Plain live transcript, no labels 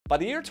By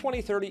the year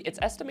 2030, it's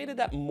estimated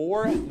that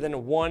more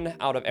than 1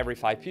 out of every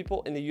 5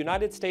 people in the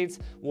United States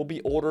will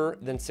be older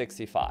than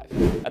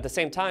 65. At the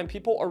same time,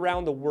 people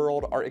around the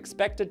world are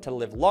expected to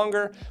live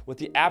longer, with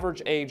the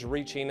average age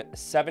reaching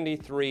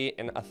 73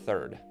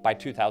 1/3 by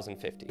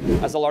 2050.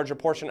 As a larger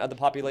portion of the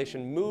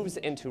population moves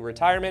into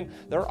retirement,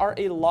 there are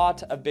a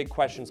lot of big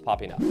questions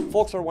popping up.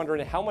 Folks are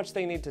wondering how much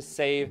they need to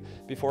save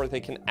before they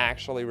can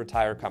actually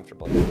retire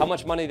comfortably, how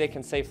much money they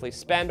can safely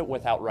spend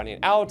without running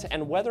out,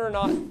 and whether or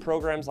not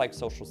programs like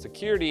Social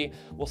Security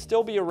will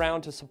still be around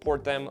to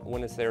support them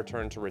when it's their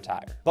turn to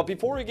retire. But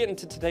before we get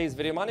into today's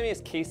video, my name is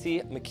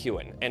Casey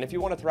McEwen, and if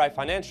you want to thrive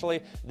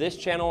financially, this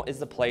channel is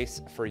the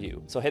place for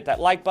you. So hit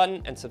that like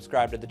button and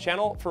subscribe to the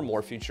channel for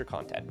more future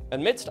content.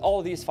 Amidst all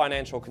of these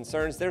financial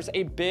concerns, there's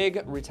a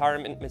big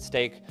retirement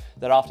mistake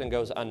that often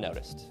goes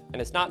unnoticed,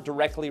 and it's not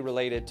directly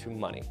related to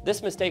money.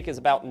 This mistake is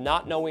about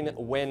not knowing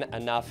when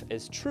enough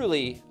is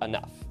truly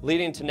enough,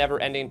 leading to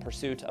never-ending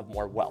pursuit of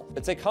more wealth.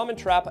 It's a common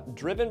trap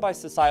driven by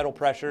societal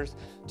pressures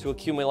to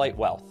accumulate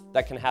wealth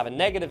that can have a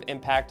negative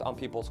impact on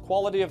people's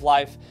quality of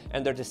life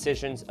and their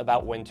decisions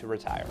about when to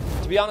retire.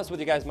 To be honest with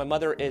you guys, my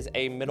mother is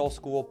a middle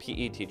school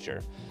PE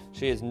teacher.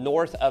 She is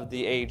north of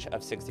the age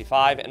of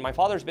 65, and my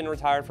father's been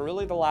retired for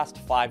really the last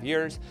 5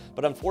 years,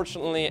 but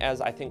unfortunately,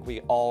 as I think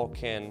we all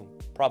can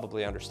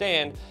probably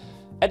understand,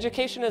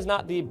 education is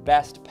not the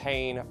best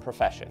paying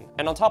profession.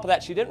 And on top of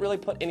that, she didn't really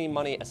put any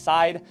money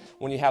aside.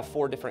 When you have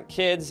 4 different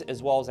kids,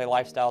 as well as a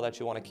lifestyle that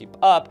you want to keep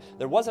up,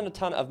 there wasn't a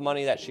ton of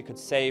money that she could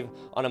save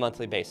on a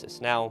monthly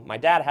basis. Now, my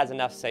dad has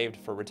enough saved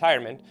for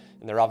retirement,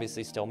 and they're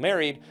obviously still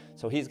married,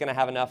 so he's going to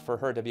have enough for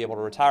her to be able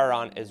to retire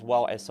on, as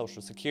well as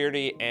Social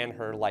Security and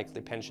her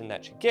likely pension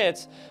that she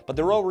gets. But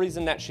the real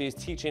reason that she's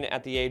teaching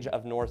at the age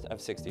of north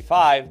of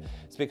 65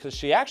 is because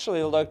she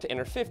actually looked in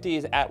her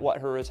 50s at what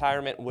her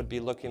retirement would be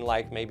looking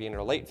like maybe in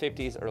her late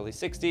 50s, early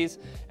 60s,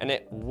 and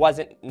it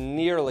wasn't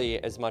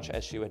nearly as much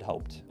as she had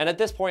hoped. And at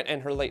this point in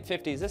her late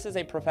 50s, this is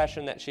a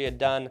profession that she had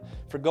done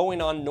for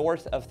going on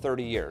north of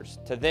 30 years.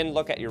 To then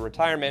look at your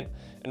retirement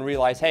and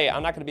realize, hey,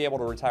 I'm not going to be able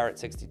to retire at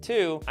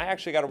 62. I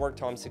actually got to work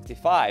till I'm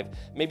 65,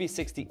 maybe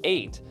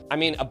 68. I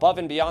mean, above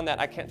and beyond that,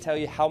 I can't tell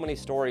you how many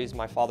stories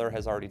my father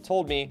has already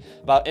told me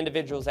about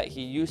individuals that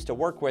he used to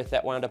work with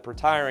that wound up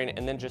retiring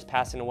and then just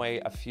passing away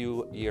a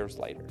few years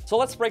later. So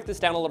let's break this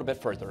down a little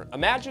bit further.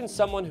 Imagine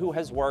someone who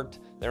has worked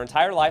their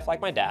entire life like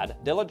my dad,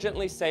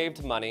 diligently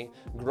saved money,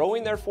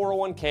 growing their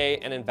 401k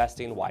and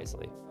investing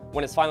wisely.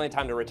 When it's finally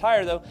time to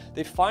retire though,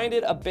 they find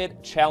it a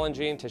bit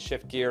challenging to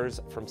shift gears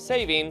from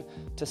saving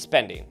to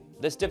spending.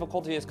 This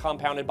difficulty is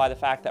compounded by the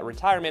fact that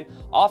retirement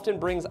often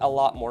brings a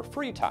lot more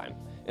free time.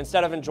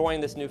 Instead of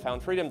enjoying this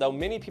newfound freedom though,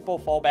 many people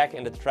fall back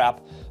into the trap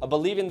of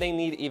believing they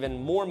need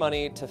even more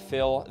money to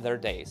fill their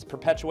days,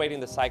 perpetuating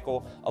the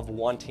cycle of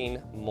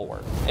wanting more.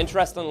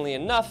 Interestingly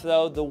enough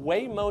though, the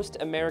way most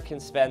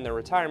Americans spend their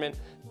retirement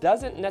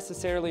doesn't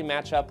necessarily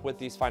match up with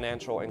these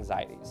financial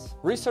anxieties.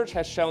 Research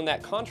has shown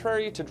that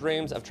contrary to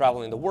dreams of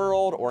traveling the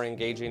world or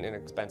engaging in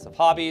expensive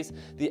hobbies,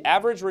 the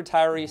average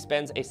retiree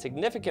spends a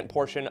significant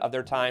portion of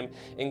their time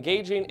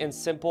engaging in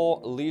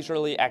simple,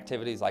 leisurely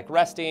activities like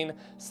resting,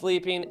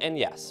 sleeping, and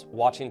yes,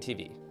 watching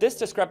TV. This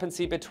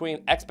discrepancy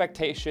between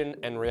expectation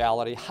and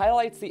reality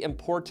highlights the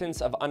importance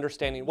of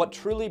understanding what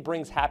truly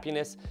brings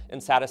happiness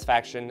and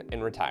satisfaction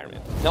in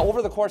retirement. Now,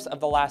 over the course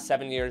of the last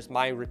 7 years,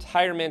 my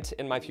retirement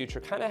in my future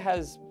kind of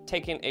has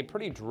taken a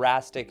pretty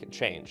drastic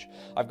change.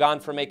 I've gone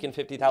from making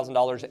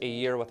 $50,000 a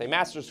year with a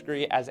master's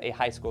degree as a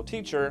high school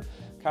teacher,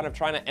 kind of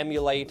trying to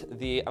emulate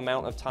the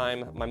amount of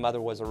time my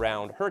mother was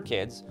around her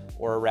kids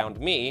or around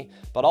me,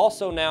 but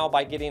also now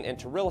by getting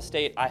into real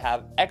estate, I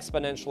have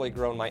exponentially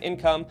grown my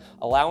income,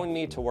 allowing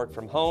me to work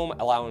from home,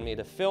 allowing me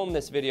to film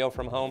this video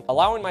from home,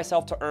 allowing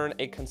myself to earn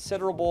a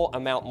considerable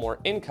amount more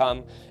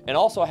income, and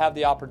also have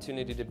the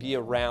opportunity to be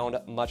around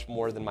much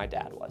more than my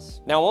dad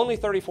was. Now, only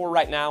 34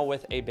 right now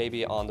with a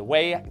baby on the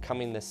way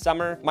coming this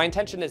summer. My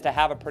intention is to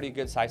have a pretty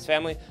good sized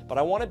family, but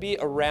I want to be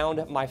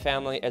around my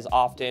family as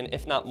often,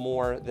 if not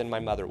more, than my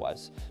mother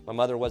was. My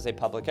mother was a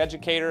public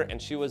educator,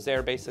 and she was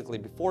there basically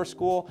before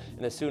school,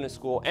 and as soon as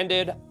school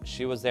ended,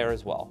 she was there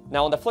as well.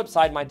 Now, on the flip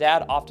side, my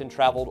dad often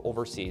traveled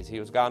overseas. He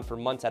was gone for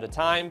months at a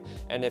time,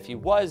 and if he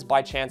was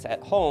by chance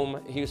at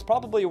home, he was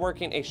probably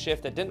working a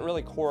shift that didn't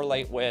really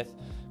correlate with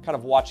kind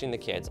of watching the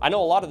kids. I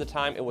know a lot of the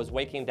time it was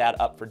waking dad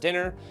up for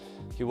dinner.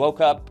 He woke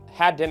up,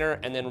 had dinner,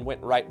 and then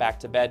went right back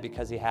to bed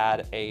because he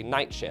had a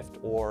night shift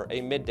or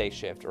a midday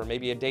shift or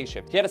maybe a day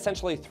shift. He had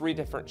essentially 3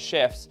 different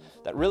shifts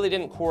that really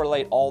didn't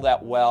correlate all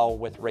that well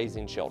with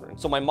raising children.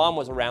 So my mom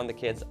was around the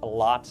kids a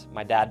lot.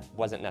 My dad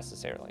wasn't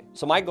necessarily.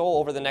 So my goal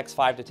over the next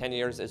 5 to 10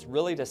 years is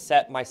really to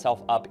set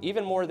myself up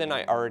even more than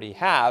I already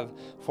have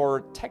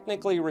for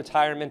technically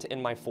retirement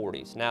in my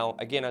 40s. Now,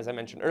 again, as I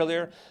mentioned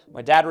earlier,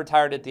 my dad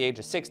retired at the age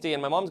of 60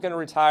 and my mom's going to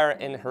retire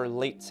in her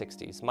late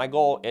 60s. My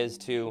goal is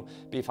to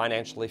be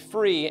financially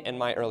free in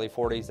my early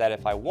 40s, that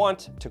if I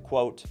want to,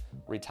 quote,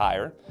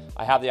 retire.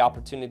 I have the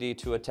opportunity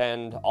to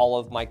attend all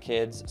of my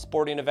kids'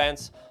 sporting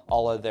events,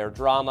 all of their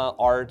drama,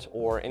 art,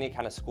 or any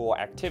kind of school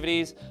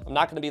activities. I'm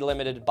not going to be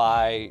limited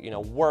by,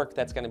 work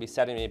that's going to be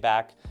setting me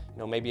back,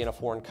 maybe in a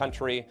foreign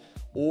country,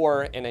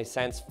 or in a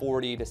sense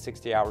 40 to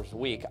 60 hours a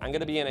week. I'm going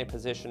to be in a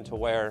position to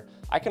where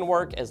I can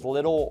work as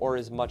little or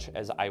as much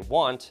as I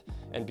want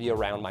and be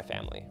around my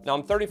family. Now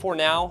I'm 34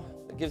 now.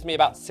 It gives me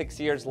about 6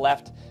 years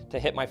left to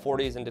hit my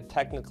 40s and to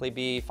technically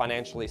be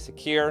financially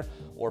secure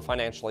or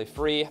financially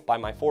free by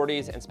my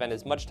 40s and spend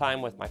as much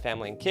time with my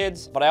family and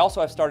kids. But I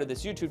also have started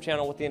this YouTube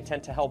channel with the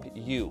intent to help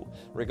you,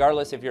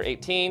 regardless if you're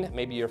 18,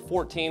 maybe you're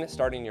 14,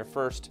 starting your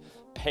first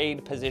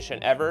paid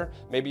position ever,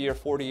 maybe you're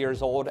 40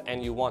 years old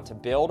and you want to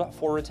build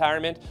for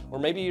retirement, or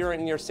maybe you're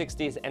in your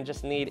 60s and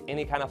just need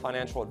any kind of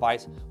financial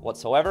advice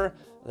whatsoever.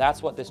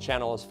 That's what this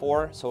channel is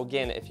for. So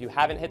again, if you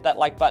haven't hit that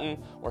like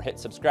button or hit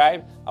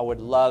subscribe, I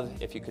would love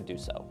if you could do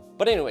so.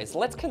 But anyways,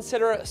 let's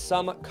consider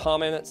some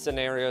common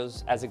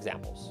scenarios as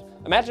examples.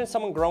 Imagine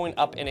someone growing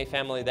up in a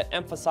family that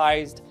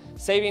emphasized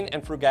saving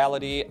and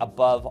frugality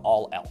above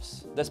all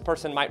else. This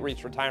person might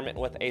reach retirement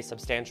with a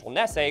substantial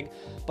nest egg,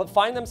 but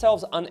find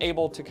themselves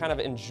unable to kind of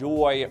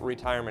enjoy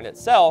retirement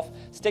itself,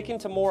 sticking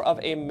to more of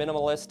a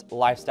minimalist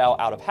lifestyle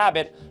out of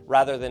habit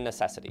rather than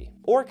necessity.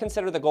 Or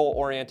consider the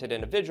goal-oriented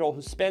individual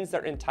who spends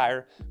their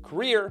entire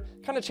career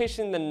kind of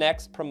chasing the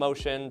next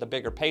promotion, the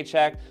bigger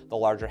paycheck, the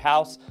larger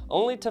house,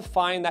 only to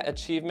find that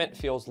achievement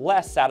feels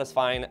less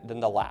satisfying than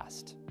the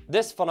last.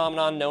 This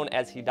phenomenon, known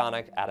as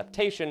hedonic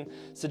adaptation,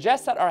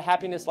 suggests that our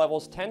happiness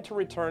levels tend to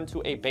return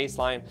to a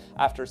baseline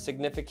after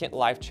significant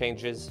life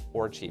changes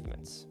or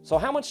achievements. So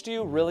how much do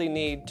you really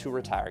need to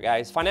retire,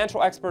 guys?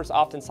 Financial experts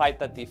often cite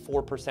that the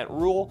 4%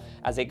 rule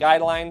as a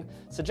guideline,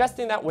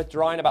 suggesting that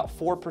withdrawing about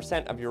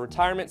 4% of your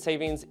retirement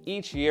savings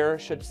each year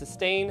should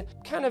sustain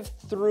kind of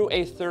through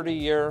a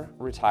 30-year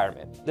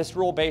retirement. This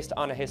rule, based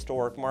on a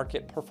historic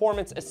market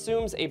performance,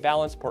 assumes a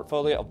balanced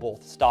portfolio of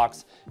both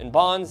stocks and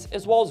bonds,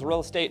 as well as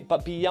real estate,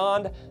 but beyond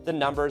the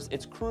numbers,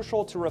 it's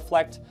crucial to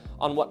reflect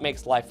on what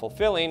makes life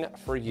fulfilling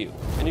for you.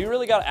 And you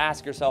really got to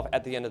ask yourself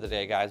at the end of the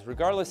day, guys,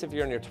 regardless if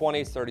you're in your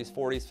 20s, 30s,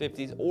 40s,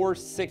 50s, or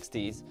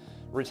 60s,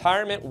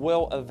 retirement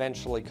will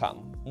eventually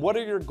come. What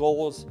are your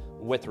goals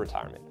with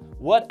retirement?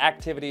 What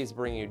activities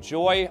bring you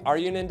joy? Are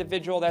you an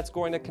individual that's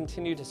going to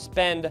continue to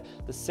spend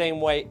the same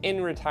way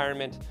in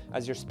retirement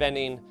as you're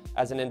spending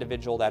as an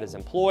individual that is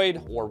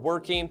employed or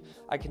working?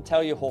 I can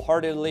tell you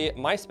wholeheartedly,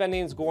 my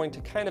spending is going to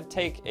kind of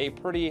take a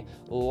pretty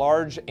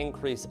large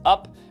increase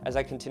up as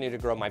I continue to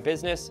grow my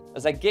business.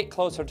 As I get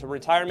closer to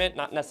retirement,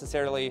 not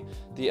necessarily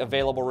the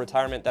available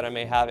retirement that I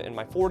may have in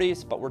my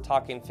 40s, but we're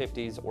talking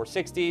 50s or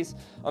 60s,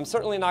 I'm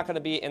certainly not going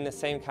to be in the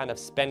same kind of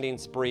spending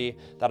spree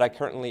that I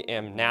currently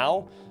am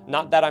now.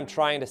 Not that I'm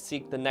trying to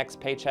seek the next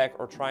paycheck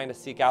or trying to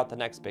seek out the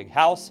next big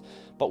house,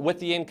 but with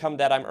the income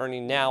that I'm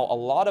earning now, a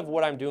lot of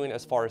what I'm doing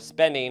as far as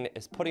spending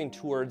is putting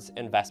towards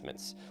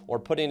investments, or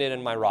putting it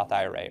in my Roth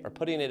IRA, or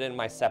putting it in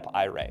my SEP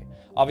IRA.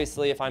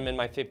 Obviously, if I'm in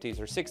my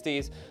 50s or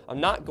 60s, I'm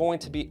not going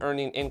to be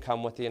earning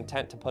income with the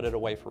intent to put it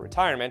away for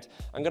retirement.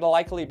 I'm going to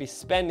likely be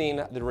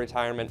spending the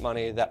retirement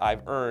money that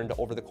I've earned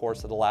over the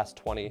course of the last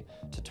 20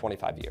 to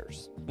 25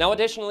 years. Now,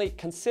 additionally,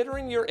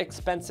 considering your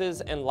expenses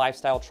and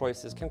lifestyle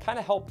choices can kind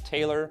of help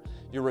tailor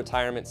your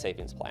retirement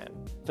savings plan.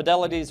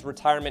 Fidelity's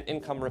retirement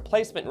income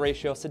replacement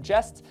ratio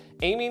suggests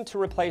aiming to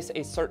replace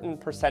a certain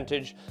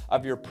percentage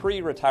of your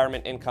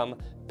pre-retirement income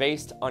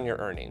based on your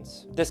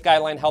earnings. This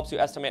guideline helps you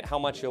estimate how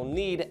much you'll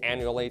need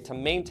annually to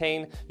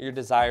maintain your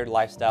desired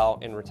lifestyle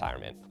in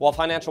retirement. While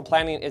financial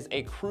planning is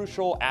a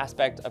crucial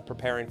aspect of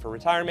preparing for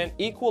retirement,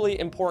 equally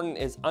important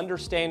is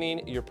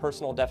understanding your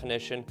personal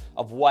definition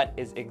of what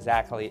is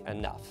exactly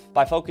enough.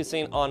 By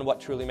focusing on what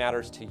truly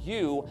matters to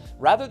you,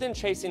 rather than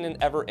chasing an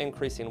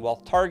ever-increasing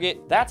wealth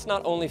target, that's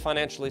not only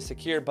financially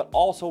secure, but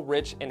also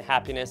rich in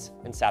happiness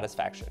and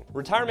satisfaction.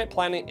 Retirement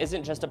planning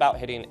isn't just about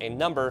hitting a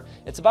number,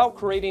 it's about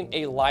creating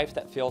a life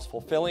that feels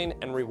fulfilling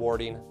and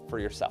rewarding for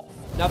yourself.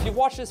 Now, if you've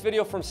watched this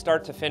video from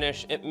start to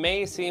finish, it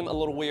may seem a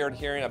little weird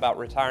hearing about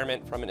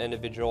retirement from an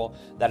individual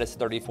that is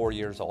 34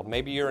 years old.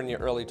 Maybe you're in your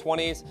early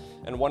 20s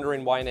and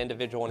wondering why an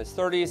individual in his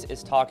 30s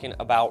is talking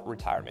about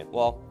retirement.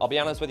 Well, I'll be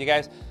honest with you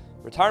guys,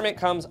 retirement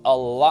comes a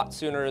lot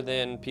sooner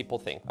than people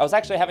think. I was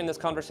actually having this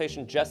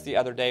conversation just the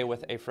other day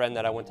with a friend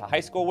that I went to high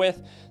school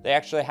with. They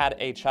actually had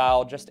a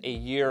child just a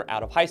year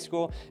out of high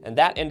school, and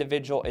that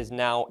individual is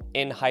now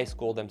in high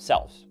school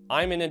themselves.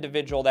 I'm an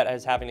individual that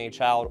is having a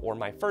child, or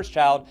my first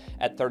child,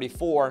 at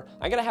 34.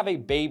 I'm gonna have a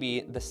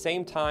baby the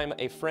same time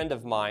a friend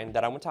of mine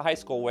that I went to high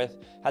school with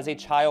has a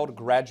child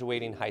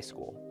graduating high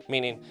school.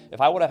 Meaning,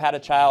 if I would have had a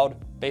child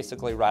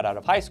basically right out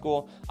of high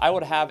school, I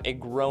would have a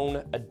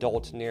grown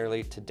adult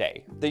nearly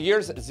today. The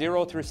years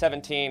 0 through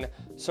 17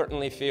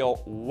 certainly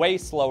feel way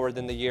slower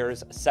than the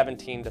years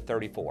 17 to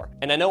 34.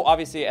 And I know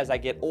obviously as I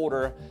get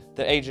older,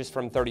 the ages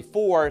from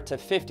 34 to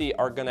 50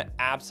 are gonna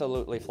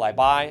absolutely fly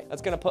by.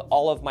 That's gonna put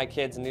all of my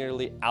kids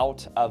nearly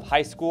out of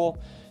high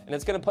school. And and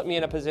it's going to put me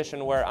in a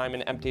position where I'm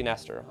an empty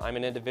nester. I'm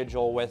an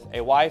individual with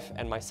a wife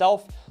and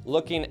myself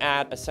looking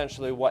at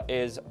essentially what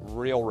is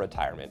real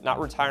retirement, not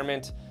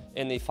retirement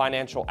in the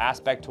financial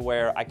aspect to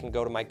where I can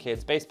go to my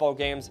kids' baseball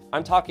games.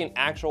 I'm talking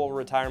actual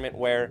retirement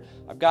where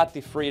I've got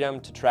the freedom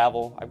to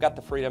travel. I've got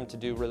the freedom to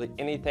do really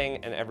anything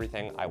and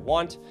everything I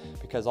want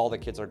because all the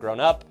kids are grown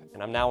up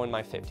and I'm now in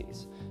my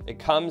 50s. It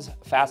comes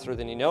faster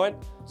than you know it,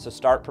 so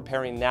start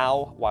preparing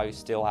now while you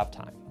still have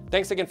time.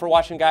 Thanks again for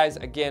watching, guys.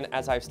 Again,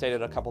 as I've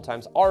stated a couple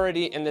times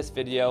already in this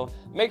video,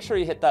 make sure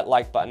you hit that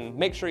like button,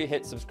 make sure you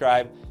hit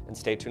subscribe, and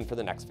stay tuned for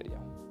the next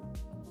video.